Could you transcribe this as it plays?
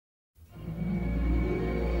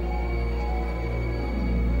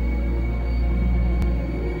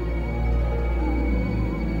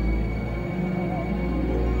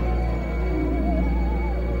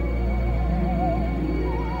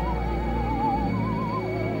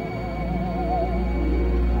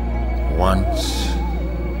Once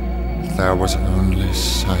there was only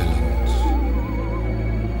silence,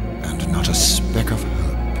 and not a speck of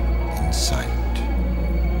hope in sight,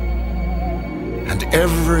 and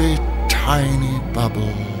every tiny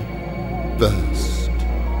bubble burst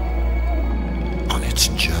on its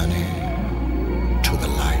journey to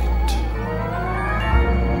the light.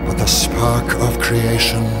 But the spark of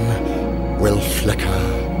creation will flicker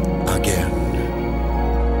again.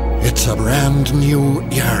 It's a brand new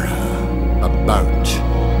era about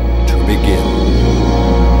to begin.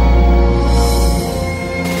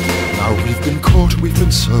 Now we've been caught, we've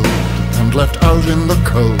been sold, and left out in the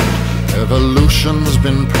cold. Evolution's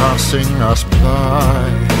been passing us by,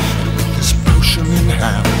 and with this potion in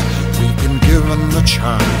hand, we've been given the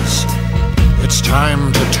chance. It's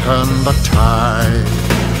time to turn the tide.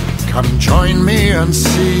 Come join me and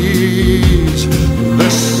seize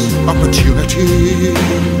this opportunity.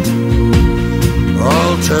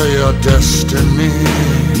 Alter your destiny.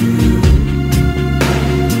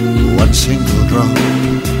 One single drop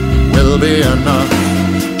will be enough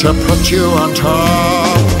to put you on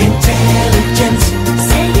top. Intelligence,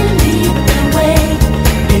 say you lead the way.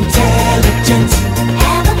 Intelligence,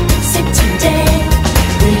 have a sit today.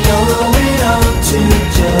 We owe it all to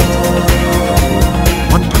Joe.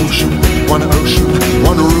 One potion, one ocean,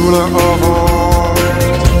 one ruler of all.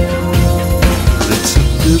 It's a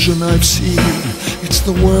vision I've seen. It's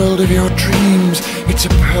the world of your dreams. It's a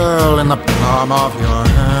pearl in the palm of your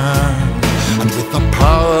hand. And with the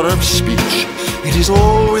power of speech, it is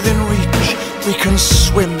all within reach. We can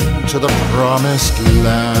swim to the promised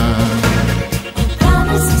land.